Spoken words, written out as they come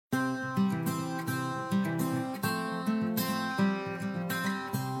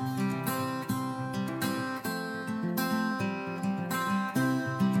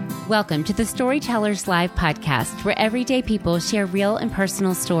Welcome to the Storytellers Live podcast, where everyday people share real and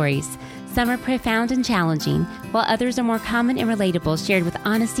personal stories. Some are profound and challenging, while others are more common and relatable, shared with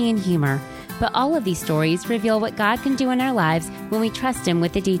honesty and humor. But all of these stories reveal what God can do in our lives when we trust Him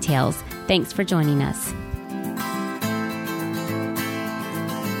with the details. Thanks for joining us.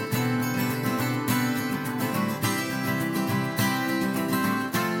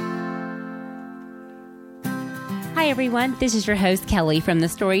 Hi, everyone. This is your host, Kelly, from the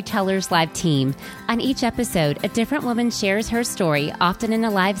Storytellers Live team. On each episode, a different woman shares her story, often in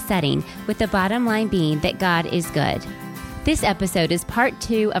a live setting, with the bottom line being that God is good. This episode is part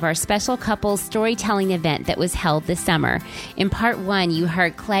 2 of our special couples storytelling event that was held this summer. In part 1, you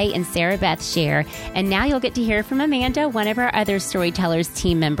heard Clay and Sarah Beth share, and now you'll get to hear from Amanda, one of our other Storytellers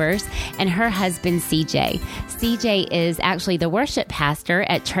team members, and her husband, CJ. CJ is actually the worship pastor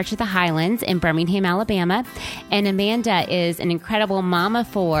at Church of the Highlands in Birmingham, Alabama, and Amanda is an incredible mom of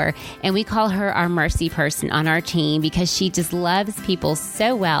 4, and we call her our mercy person on our team because she just loves people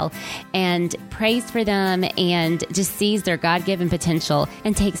so well and prays for them and just sees their God-given potential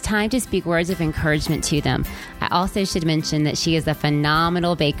and takes time to speak words of encouragement to them. I also should mention that she is a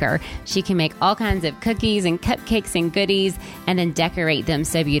phenomenal baker. She can make all kinds of cookies and cupcakes and goodies and then decorate them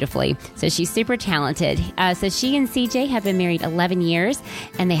so beautifully. So she's super talented. So she and CJ have been married 11 years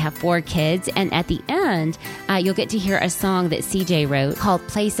and they have 4 kids. And at the end, you'll get to hear a song that CJ wrote called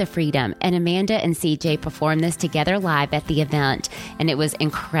Place of Freedom. And Amanda and CJ performed this together live at the event. And it was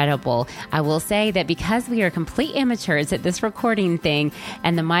incredible. I will say that because we are complete amateurs at this recording thing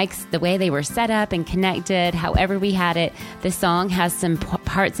and the mics, the way they were set up and connected, however we had it, the song has some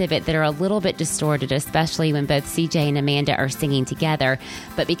parts of it that are a little bit distorted, especially when both CJ and Amanda are singing together.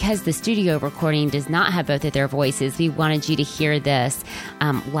 But because the studio recording does not have both of their voices, we wanted you to hear this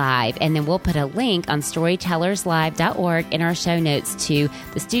live. And then we'll put a link on storytellerslive.org in our show notes to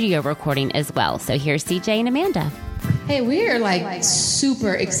the studio recording as well. So here's CJ and Amanda. Hey, we are like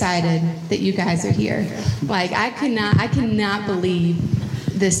super excited that you guys are here. Like I cannot believe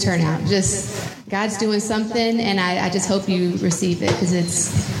this turnout. Just God's doing something, and I just hope you receive it because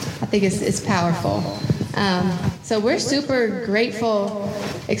I think it's powerful. So we're super grateful,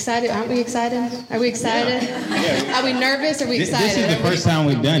 excited. Aren't we excited? Are we excited? Yeah. Are we nervous? Are we excited? This is the first time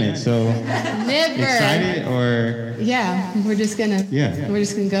we've done it, so never excited or we're just gonna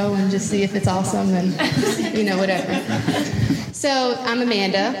go and just see if it's awesome and whatever. So I'm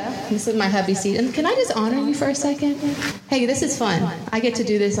Amanda. This is my hubby's seat. And can I just honor you for a second? Hey, this is fun. I get to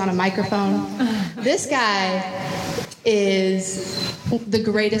do this on a microphone. This guy is the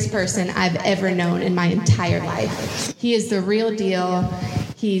greatest person I've ever known in my entire life. He is the real deal.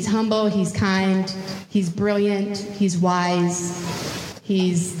 He's humble, he's kind, he's brilliant, he's wise,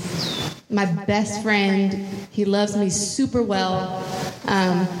 he's my best friend. He loves me super well.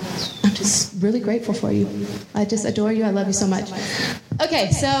 I'm just really grateful for you. I just adore you. I love you so much. Okay,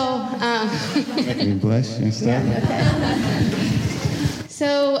 so... Making me blush and stuff. Yeah, okay.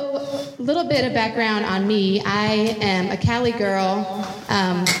 So, a little bit of background on me. I am a Cali girl,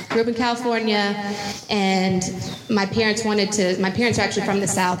 grew up in California, and my parents are actually from the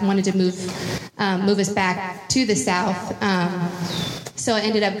South, wanted to move us back to the South. So I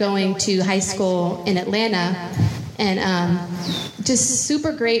ended up going to high school in Atlanta, and just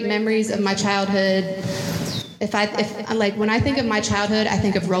super great memories of my childhood. When I think of my childhood, I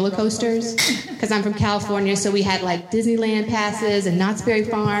think of roller coasters because I'm from California. So we had like Disneyland passes and Knott's Berry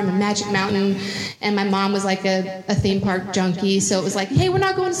Farm and Magic Mountain. And my mom was like a theme park junkie. So it was like, hey, we're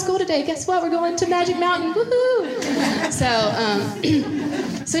not going to school today. Guess what? We're going to Magic Mountain. Woohoo!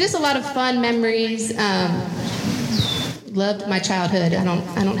 So just a lot of fun memories. Loved my childhood. I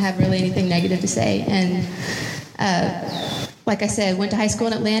don't have really anything negative to say. And like I said, went to high school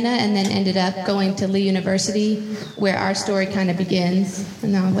in Atlanta and then ended up going to Lee University, where our story kind of begins.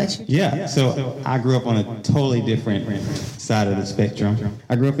 And now I'll let you. Yeah, so I grew up on a totally different side of the spectrum.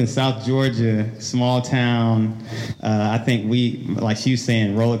 I grew up in South Georgia, small town. I think like she was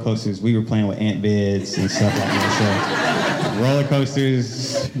saying, roller coasters, we were playing with ant beds and stuff like that. So roller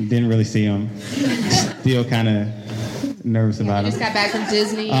coasters, didn't really see them. Still kind of nervous about them. I just got back from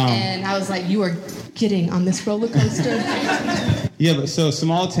Disney, and I was like, you are getting on this roller coaster. Yeah, but so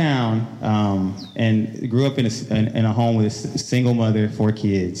small town, and grew up in a home with a single mother, 4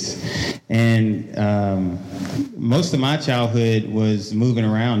 kids, and most of my childhood was moving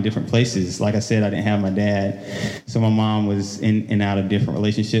around different places. Like I said, I didn't have my dad, so my mom was in and out of different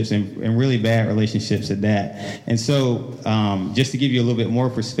relationships and really bad relationships at that. And so, just to give you a little bit more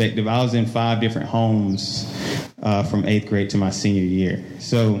perspective, I was in 5 different homes from 8th grade to my senior year.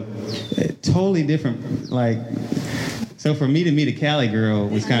 So, totally different, like So for me to meet a Cali girl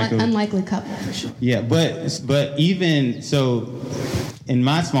was kind of cool. Unlikely couple, for sure. Yeah, but even so, in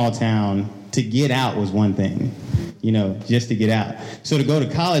my small town, to get out was one thing. Just to get out. So to go to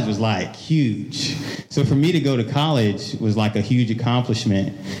college was like huge. So for me to go to college was like a huge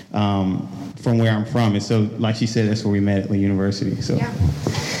accomplishment from where I'm from. And so, like she said, that's where we met at Lee University. So, yeah.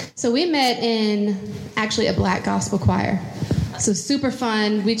 So we met in actually a black gospel choir. So super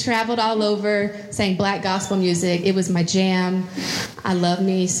fun. We traveled all over, sang black gospel music. It was my jam. I love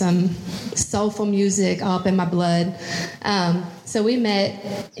me some soulful music all up in my blood. So we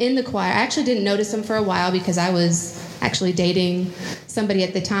met in the choir. I actually didn't notice him for a while because I was actually dating somebody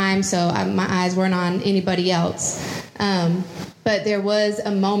at the time, so my eyes weren't on anybody else. But there was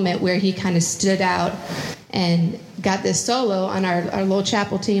a moment where he kind of stood out and got this solo on our little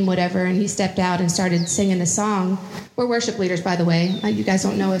chapel team, whatever, and he stepped out and started singing the song. We're worship leaders, by the way. You guys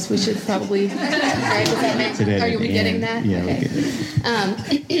don't know us. We should probably... Right, does that make sense? Are you getting that? Yeah, okay.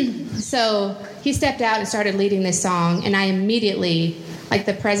 So he stepped out and started leading this song, and I immediately, like,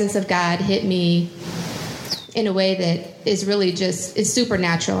 the presence of God hit me in a way that is really just, it's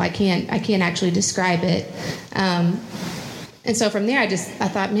supernatural. I can't actually describe it. And so from there, I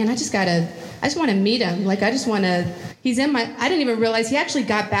thought, man, I just want to meet him. Like, I didn't even realize he actually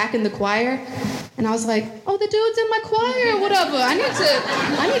got back in the choir. And I was like, oh, the dude's in my choir, whatever. I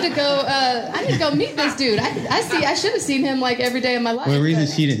need to go meet this dude. I should have seen him like every day of my life. Well, the reason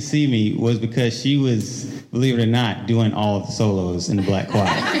she didn't see me was because she was, believe it or not, doing all of the solos in the black choir.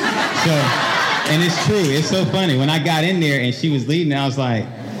 And it's true. It's so funny. When I got in there and she was leading, I was like,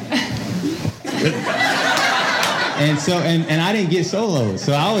 and I didn't get solos.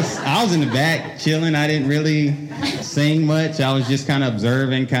 So I was in the back chilling. I didn't really sing much. I was just kind of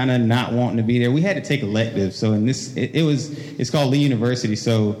observing, kind of not wanting to be there. We had to take electives. So it's called Lee University.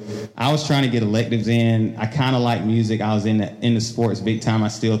 So I was trying to get electives in. I kind of like music. I was in the sports big time. I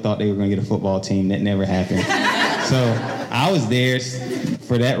still thought they were going to get a football team. That never happened. So I was there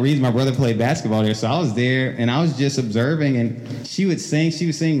for that reason. My brother played basketball there. So I was there and I was just observing, and she would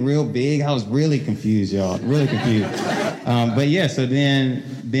sing real big. I was really confused, y'all. Really confused. But yeah, so then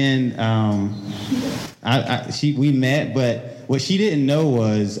we met, but what she didn't know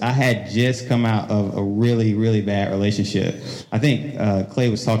was I had just come out of a really, really bad relationship. I think Clay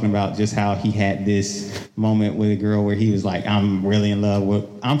was talking about just how he had this moment with a girl where he was like, I'm really in love with,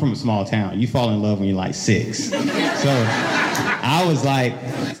 I'm from a small town. You fall in love when you're like 6. So I was like,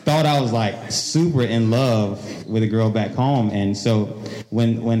 thought I was like super in love with a girl back home. And so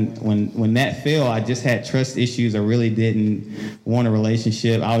when that failed, I just had trust issues. I really didn't want a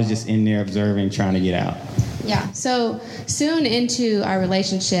relationship. I was just in there observing, trying to get out. Yeah. So soon into our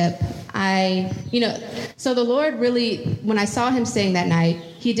relationship, so the Lord really, when I saw him sing that night,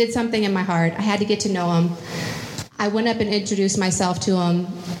 he did something in my heart. I had to get to know him. I went up and introduced myself to him,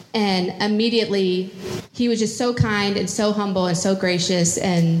 and immediately he was just so kind and so humble and so gracious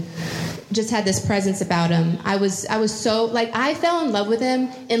and just had this presence about him. I was so, like, I fell in love with him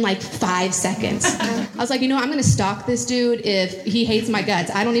in like 5 seconds. I was like, I'm going to stalk this dude if he hates my guts.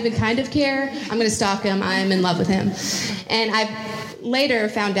 I don't even kind of care. I'm going to stalk him. I'm in love with him. And I later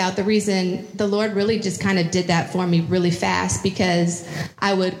found out the reason the Lord really just kind of did that for me really fast, because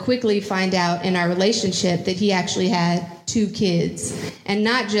I would quickly find out in our relationship that he actually had 2 kids. And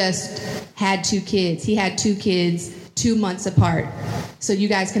not just had 2 kids. He had 2 kids 2 months apart. So you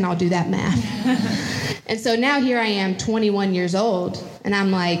guys can all do that math. And so now here I am, 21 years old, and I'm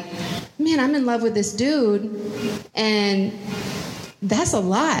like, man, I'm in love with this dude, and that's a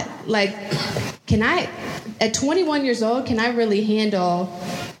lot. Like, at 21 years old, can I really handle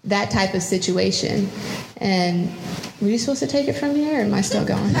that type of situation? And were you supposed to take it from here, or am I still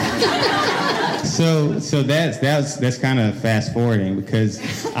going? So that's kind of fast forwarding, because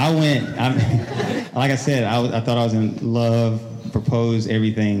like I said, I thought I was in love, proposed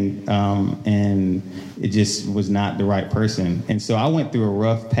everything, and it just was not the right person. And so I went through a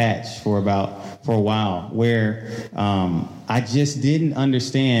rough patch for a while where I just didn't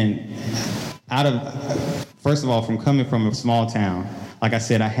understand. First of all, from coming from a small town, like I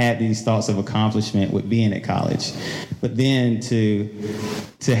said, I had these thoughts of accomplishment with being at college. But then to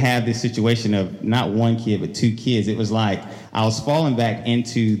have this situation of not 1 kid, but 2 kids, it was like I was falling back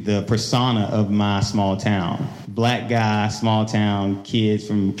into the persona of my small town. Black guy, small town, kids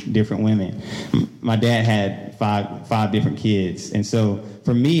from different women. My dad had five different kids. And so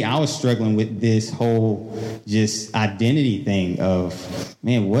for me, I was struggling with this whole just identity thing of,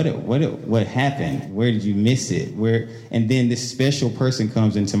 man, what happened? Where did you miss it? And then this special person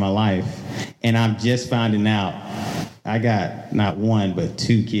comes into my life, and I'm just finding out I got not one but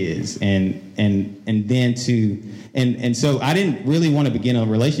 2 kids, and then so I didn't really want to begin a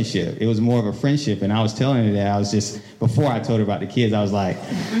relationship. It was more of a friendship, and I was telling her that I was just, before I told her about the kids, I was like,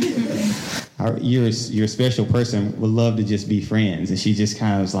 you're a special person, would love to just be friends. And she just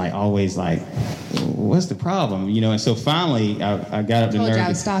kind of was like, always like, what's the problem? And so finally I got up the nerve. I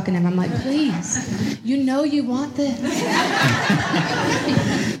was stalking him. I'm like, please, you want this.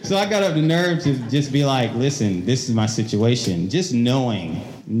 So I got up the nerve to just be like, listen, this is my situation. Just knowing,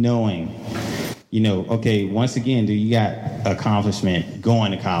 okay, once again, dude, you got accomplishment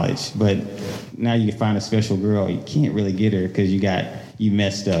going to college, but now you can find a special girl. You can't really get her because you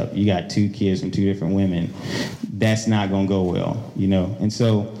messed up. You got 2 kids from 2 different women. That's not going to go well, And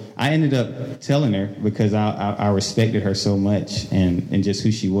so I ended up telling her because I respected her so much and just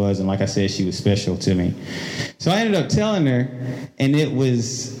who she was. And like I said, she was special to me. So I ended up telling her, and it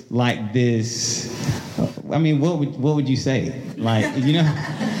was like this. I mean, what would you say? Like,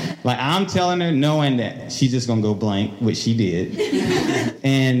 like I'm telling her knowing that she's just going to go blank, which she did.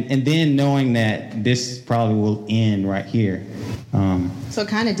 And then knowing that this probably will end right here. So it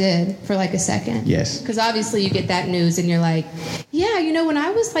kind of did for like a second. Yes. Because obviously you get that news and you're like, yeah, when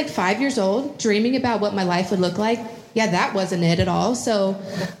I was like 5 years old, dreaming about what my life would look like, yeah, that wasn't it at all. So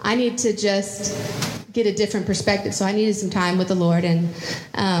I need to just get a different perspective. So I needed some time with the Lord. And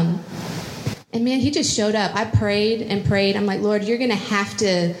man, he just showed up. I prayed and prayed. I'm like, Lord, you're going to have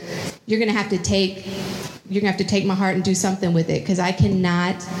to take my heart and do something with it. Because I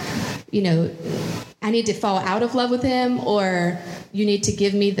cannot, I need to fall out of love with him, or you need to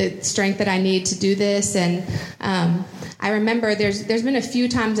give me the strength that I need to do this. And I remember there's been a few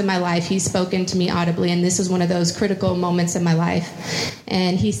times in my life he's spoken to me audibly, and this was one of those critical moments in my life.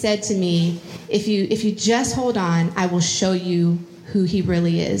 And he said to me, if you just hold on, I will show you who he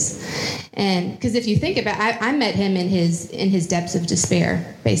really is. And because if you think about it, I met him in his depths of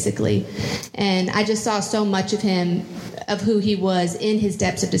despair, basically. And I just saw so much of him, of who he was in his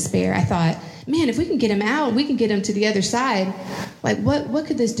depths of despair. I thought, man, if we can get him out, we can get him to the other side. Like, what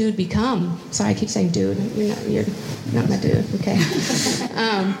could this dude become? Sorry, I keep saying dude. You're not my dude. Okay.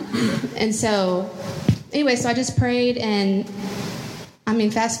 And so, anyway, so I just prayed, and I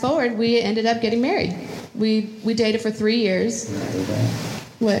mean, fast forward, we ended up getting married. We dated for 3 years.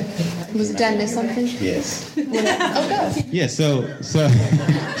 What? Did I miss something? Yes. Oh, go. Yeah, so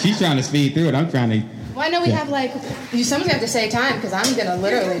she's trying to speed through it. I'm trying to... Well, I know we have someone's have to say time, because I'm going to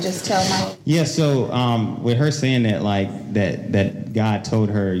literally just tell my... Yeah, so with her saying that, that God told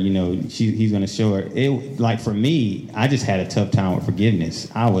her, he's going to show her, it, for me, I just had a tough time with forgiveness.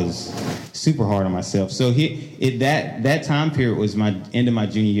 I was super hard on myself. So that time period was my end of my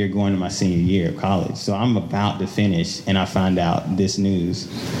junior year going to my senior year of college. So I'm about to finish, and I find out this news.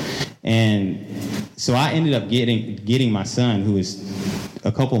 And so I ended up getting my son, who was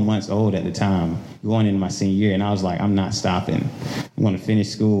a couple months old at the time, going into my senior year, and I was like, I'm not stopping. I'm going to finish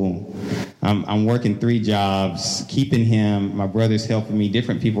school. I'm working 3 jobs, keeping him. My brother's helping me.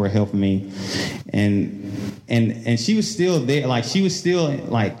 Different people are helping me, and she was still there. She was still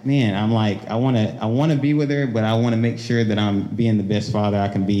man. I'm like, I want to be with her, but I want to make sure that I'm being the best father I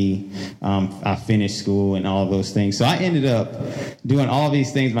can be. I finished school and all of those things. So I ended up doing all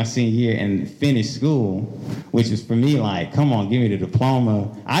these things my senior year and finished school, which was for me come on, give me the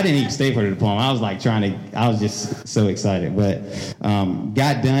diploma. I didn't even stay for the diploma. I was I was just so excited, but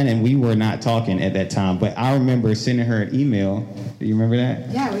got done, and we were not talking at that time. But I remember sending her an email. Do you remember that?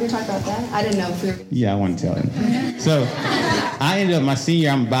 Yeah, we can talk about that. I didn't know if we were... Yeah, I want to tell him. So I ended up my senior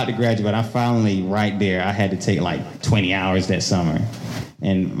year, I'm about to graduate. I'm finally right there. I had to take 20 hours that summer.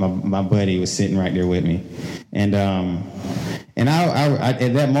 And my buddy was sitting right there with me. And I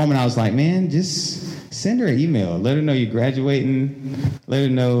at that moment, I was like, man, just send her an email. Let her know you're graduating. Let her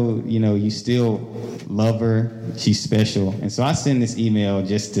know, you still love her. She's special. And so I send this email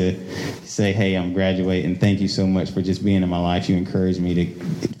just to say, hey, I'm graduating. Thank you so much for just being in my life. You encouraged me to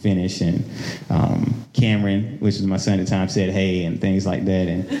finish. And Cameron, which was my son at the time, said hey and things like that.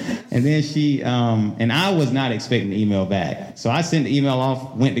 And then she, and I was not expecting the email back. So I sent the email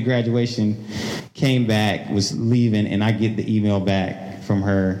off, went to graduation, came back, was leaving, and I get the email back from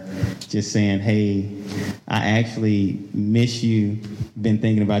her just saying, hey, I actually miss you, been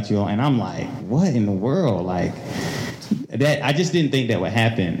thinking about you all. And I'm like, what in the world? That I just didn't think that would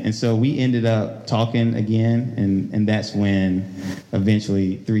happen. And so we ended up talking again, and that's when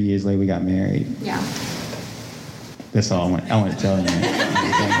eventually 3 years later we got married. Yeah. That's all I want to tell you.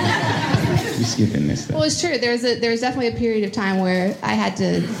 You're skipping this stuff. Well, it's true. There was definitely a period of time where I had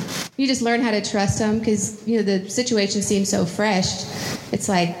to, you just learn how to trust him, because, the situation seems so fresh. It's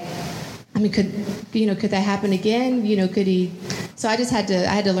like, I mean, could that happen again? Could he? So I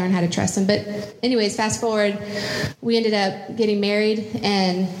had to learn how to trust him. But anyways, fast forward, we ended up getting married,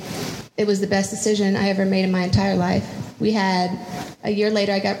 and it was the best decision I ever made in my entire life. We had, a year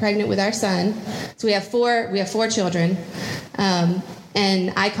later, I got pregnant with our son. So we have four children.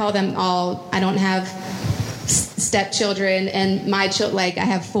 And I call them all, I don't have stepchildren, and I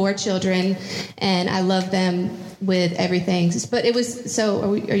have 4 children, and I love them with everything. But it was, so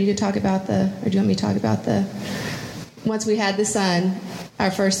are you going to talk about or do you want me to talk about once we had the son, our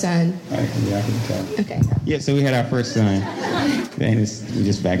first son? Yeah, I can talk. Okay. Yeah, so we had our first son. And it's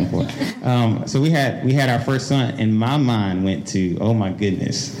just back and forth. So we had our first son, and my mind went to, oh my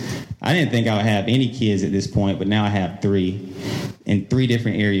goodness. I didn't think I would have any kids at this point, but now I have 3 in 3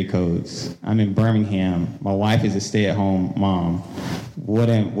 different area codes. I'm in Birmingham. My wife is a stay-at-home mom. What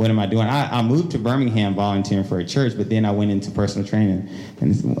am I doing? I moved to Birmingham volunteering for a church, but then I went into personal training.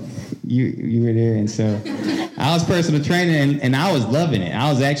 And you were there, and so I was personal training, and I was loving it. I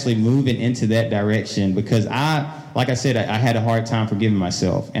was actually moving into that direction because like I said, I had a hard time forgiving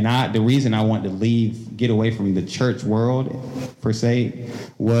myself. And the reason I wanted to get away from the church world, per se,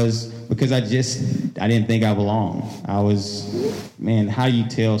 was because I didn't think I belonged. How do you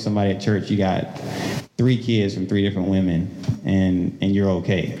tell somebody at church you got 3 kids from 3 different women and you're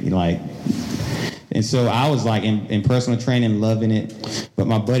okay? And so I was in personal training, loving it. But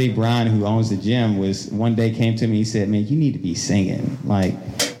my buddy Brian, who owns the gym, one day came to me, he said, man, you need to be singing.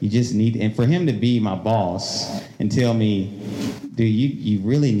 You just need, and for him to be my boss and tell me, dude, you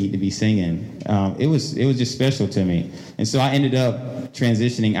really need to be singing. It was just special to me. And so I ended up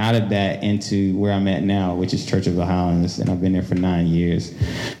transitioning out of that into where I'm at now, which is Church of the Highlands, and I've been there for 9 years.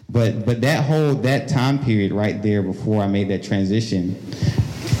 But that time period right there before I made that transition,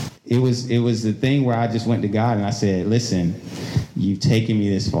 it was the thing where I just went to God and I said, listen, you've taken me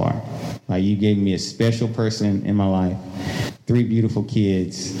this far. You gave me a special person in my life, 3 beautiful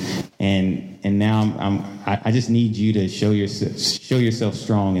kids, and now I just need you to show yourself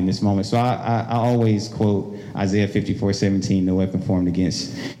strong in this moment. So I always quote Isaiah 54:17, no weapon formed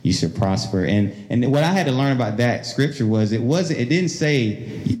against you shall prosper. And what I had to learn about that scripture was it didn't say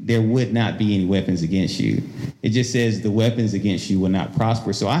there would not be any weapons against you. It just says the weapons against you will not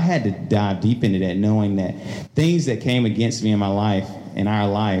prosper. So I had to dive deep into that, knowing that things that came against me in my life, in our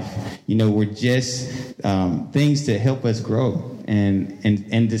life, were just things to help us grow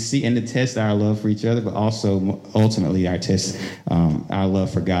and to see and to test our love for each other, but also ultimately our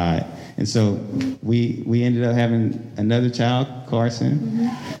love for God. And so we ended up having another child, Carson,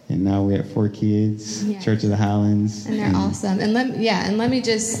 and now we're at 4 kids, Church of the Highlands. And they're awesome. And let me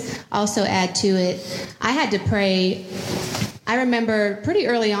just also add to it, I had to pray. I remember pretty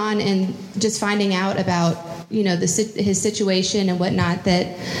early on in just finding out about, his situation and whatnot, that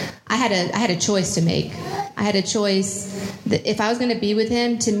I had a choice to make. I had a choice that if I was going to be with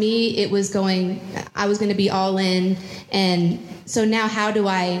him, to me, I was going to be all in. And so now how do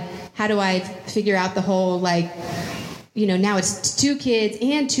I figure out the whole, now it's 2 kids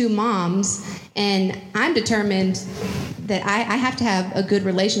and 2 moms, and I'm determined that I have to have a good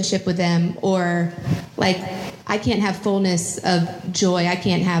relationship with them, or I can't have fullness of joy. I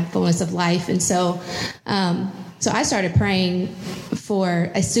can't have fullness of life. And so I started praying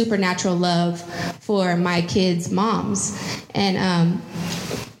for a supernatural love for my kids' moms. And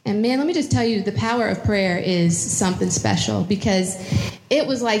man, let me just tell you, the power of prayer is something special, because it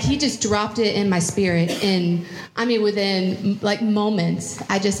was like he just dropped it in my spirit. And within moments,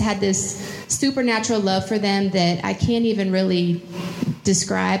 I just had this supernatural love for them that I can't even really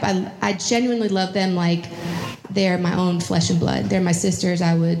describe. I genuinely love them like they're my own flesh and blood. They're my sisters.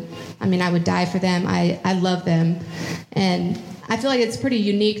 I would die for them. I love them. And I feel like it's pretty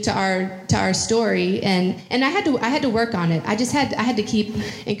unique to our story, and I had to work on it. I had to keep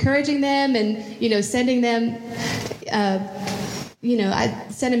encouraging them, and sending them I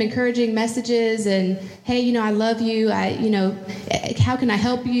send them encouraging messages and, hey, I love you. How can I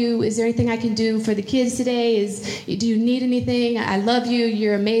help you? Is there anything I can do for the kids today? Do you need anything? I love you.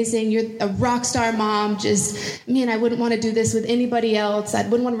 You're amazing. You're a rock star mom. I wouldn't want to do this with anybody else. I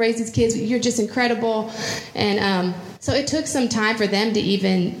wouldn't want to raise these kids. You're just incredible. And so it took some time for them to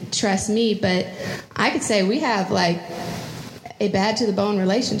even trust me, but I could say we have a bad to the bone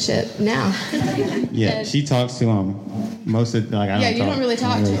relationship now. Yeah, she talks to them most of I don't you don't really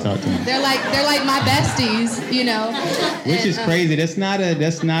talk to them. They're like my besties, Which is crazy. That's not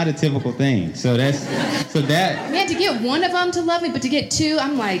a typical thing. So that. Man, to get one of them to love me, but to get 2,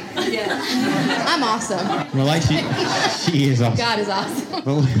 I'm like, I'm awesome. Well, she is awesome. God is awesome.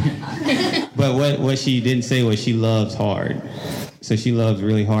 But what she didn't say was she loves hard. So she loves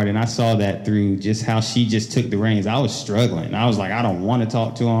really hard, and I saw that through just how she just took the reins. I was struggling. I was like, I don't want to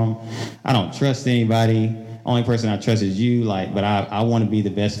talk to him. I don't trust anybody. Only person I trust is you. But I want to be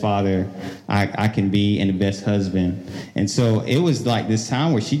the best father I can be and the best husband. And so it was like this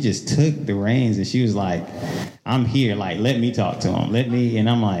time where she just took the reins, and she was like, I'm here. Like, let me talk to him. And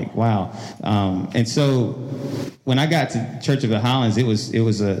I'm like, wow. And so when I got to Church of the Highlands, it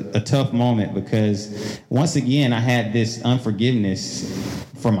was a tough moment, because once again I had this unforgiveness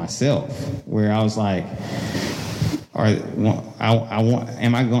for myself, where I was like, are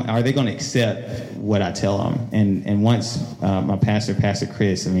they going to accept what I tell them? And once my Pastor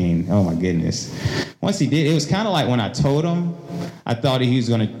Chris, oh my goodness, once he did, it was kind of like when I told him, I thought he was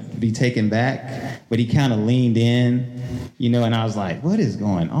going to be taken back, but he kind of leaned in, and I was like, what is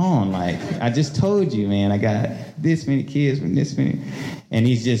going on? Like, I just told you, man, I got this many kids from this many. And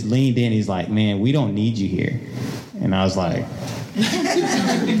he's just leaned in. He's like, man, we don't need you here. And I was like,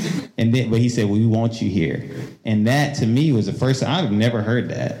 but he said, well, we want you here. And that to me was the first time. I've never heard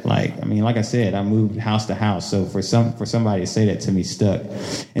that. Like I said, I moved house to house. So for somebody to say that to me stuck.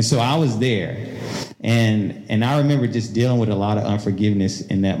 And so I was there. And I remember just dealing with a lot of unforgiveness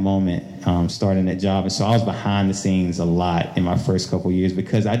in that moment, starting that job. And so I was behind the scenes a lot in my first couple of years,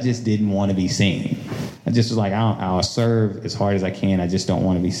 because I just didn't want to be seen. I just was like, I'll serve as hard as I can. I just don't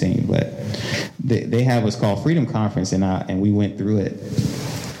want to be seen. But they have what's called Freedom Conference, and we went through it.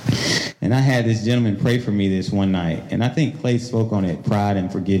 And I had this gentleman pray for me this one night. And I think Clay spoke on it, pride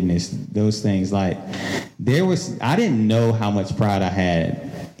and forgiveness, those things. Like, I didn't know how much pride I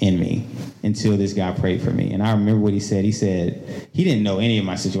had in me until this guy prayed for me. And I remember what he said. He said he didn't know any of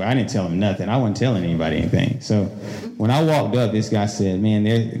my situation. I didn't tell him nothing. I wasn't telling anybody anything. So when I walked up, this guy said,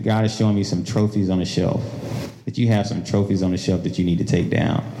 man, God is showing me some trophies on the shelf, that you have some trophies on the shelf that you need to take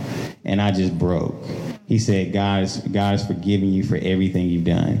down. And I just broke. He said, God is forgiving you for everything you've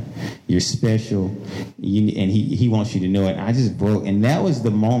done. You're special, and he wants you to know it. I just broke. And that was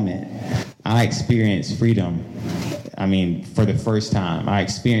the moment I experienced freedom. For the first time, I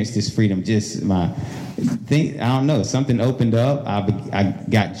experienced this freedom. I don't know, something opened up. I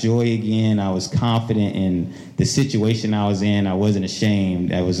got joy again. I was confident in the situation I was in. I wasn't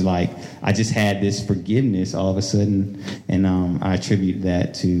ashamed. I was like, I just had this forgiveness all of a sudden. And I attribute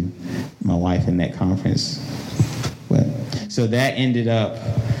that to my wife in that conference. So that ended up,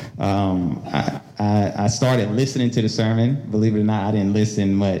 I started listening to the sermon. Believe it or not, I didn't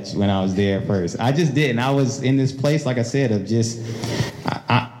listen much when I was there at first. I just didn't. I was in this place, like I said, of just,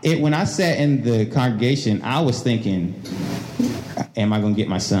 when I sat in the congregation, I was thinking, am I going to get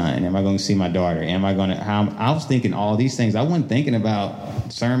my son? Am I going to see my daughter? I was thinking all these things. I wasn't thinking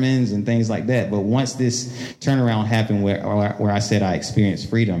about sermons and things like that. But once this turnaround happened where I said I experienced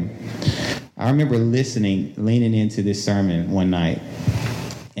freedom, I remember leaning into this sermon one night.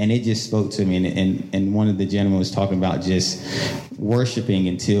 And it just spoke to me. And one of the gentlemen was talking about just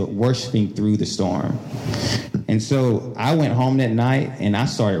worshiping through the storm. And so I went home that night and I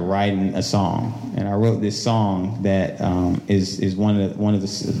started writing a song. And I wrote this song that is one of the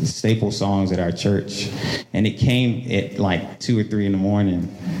staple songs at our church. And it came at like 2 or 3 in the morning.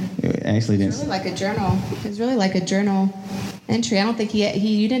 It actually didn't. It's really like a journal. It was really like a journal entry. I don't think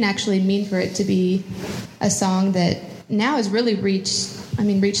you didn't actually mean for it to be a song that now has really reached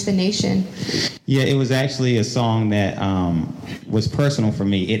the nation. Yeah, it was actually a song that was personal for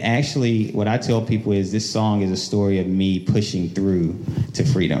me. It actually, what I tell people is this song is a story of me pushing through to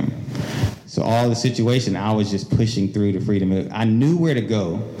freedom. So all the situation, I was just pushing through to freedom. I knew where to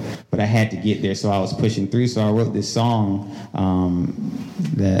go, but I had to get there, so I was pushing through. So I wrote this song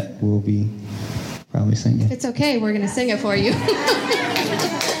that we'll be probably singing. It's okay. We're going to sing it for you.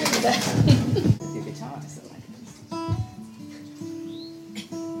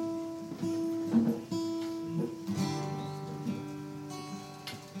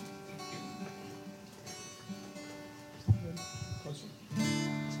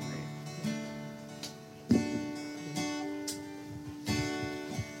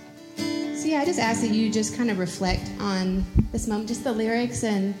 I just ask that you just kind of reflect on this moment, just the lyrics,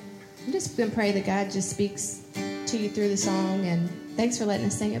 and I'm just going to pray that God just speaks to you through the song, and thanks for letting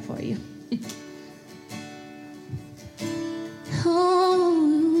us sing it for you.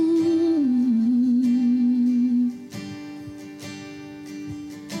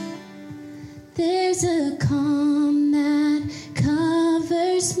 There's a calm that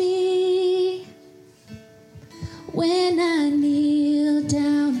covers me when I kneel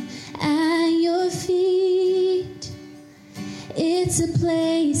down at your feet. It's a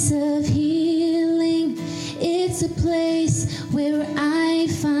place of healing. It's a place where I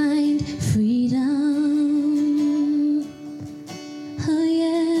find freedom.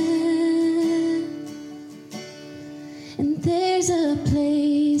 there's a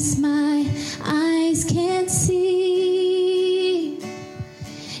place my eyes can't see.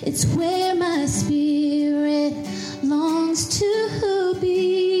 It's where my spirit longs to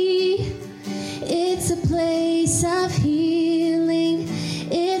be. It's a place of healing.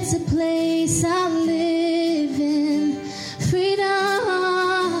 It's a place I live in freedom.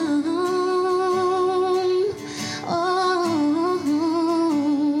 Oh,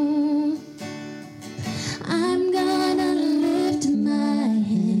 I'm gonna lift my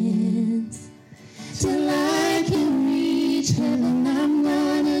hands till I can reach heaven. I'm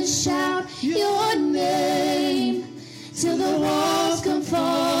gonna shout your name till the walls come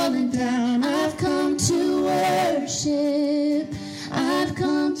falling down. I've come to worship. I've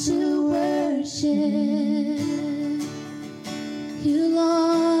come to worship you,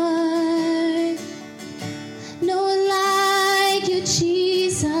 Lord. No one like you,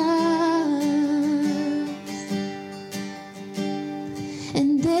 Jesus.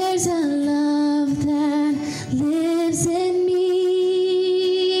 And there's a love that lives in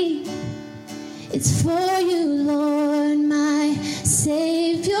me. It's for you, Lord, my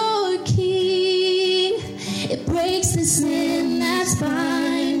Savior King. It breaks the sin that's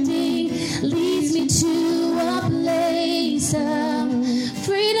binding, leads me to a place of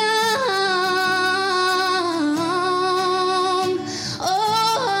freedom.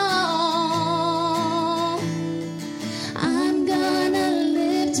 Oh, I'm gonna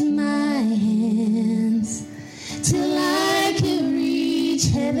lift my hands till I can reach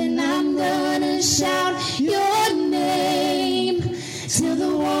heaven. I'm gonna shout your name till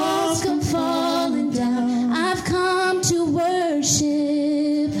the walls come falling down. I've come to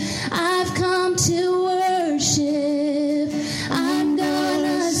worship. I've come to worship. I'm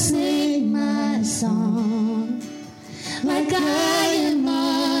gonna sing my song like I am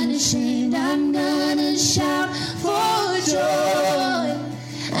unashamed. I'm gonna shout for joy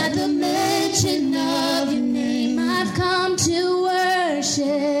at the mention of your name. I've come to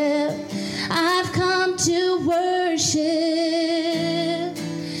worship. I've come to worship.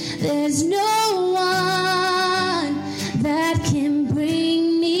 There's no one that can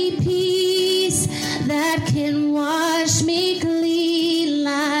bring me peace, that can wash me clean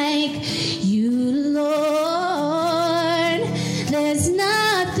like you, Lord. There's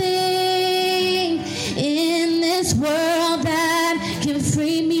nothing in this world that can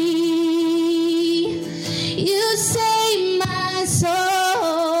free me. You save my soul.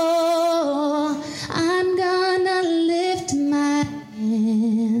 I'm gonna lift my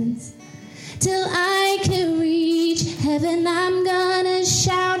hands till I can reach heaven. I'm gonna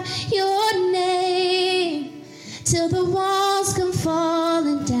shout your name till the walls come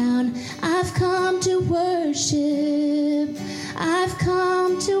falling down. I've come to worship. I've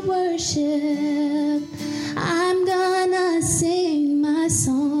come to worship. I'm gonna sing my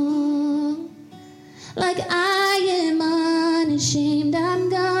song like I am unashamed. I'm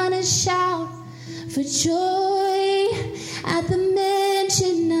gonna shout for joy at the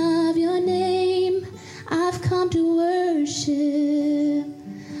mention of your name. I've come to worship.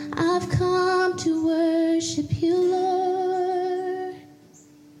 I've come to worship you, Lord.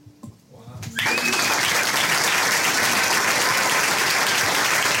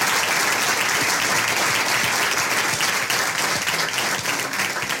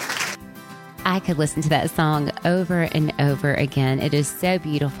 I could listen to that song over and over again. It is so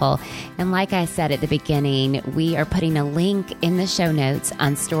beautiful. And like I said at the beginning, we are putting a link in the show notes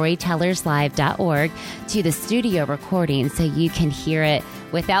on storytellerslive.org to the studio recording so you can hear it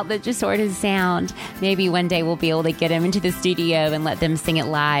without the distorted sound. Maybe one day we'll be able to get them into the studio and let them sing it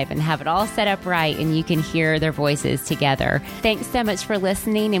live and have it all set up right, and you can hear their voices together. Thanks so much for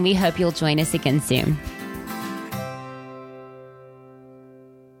listening, and we hope you'll join us again soon.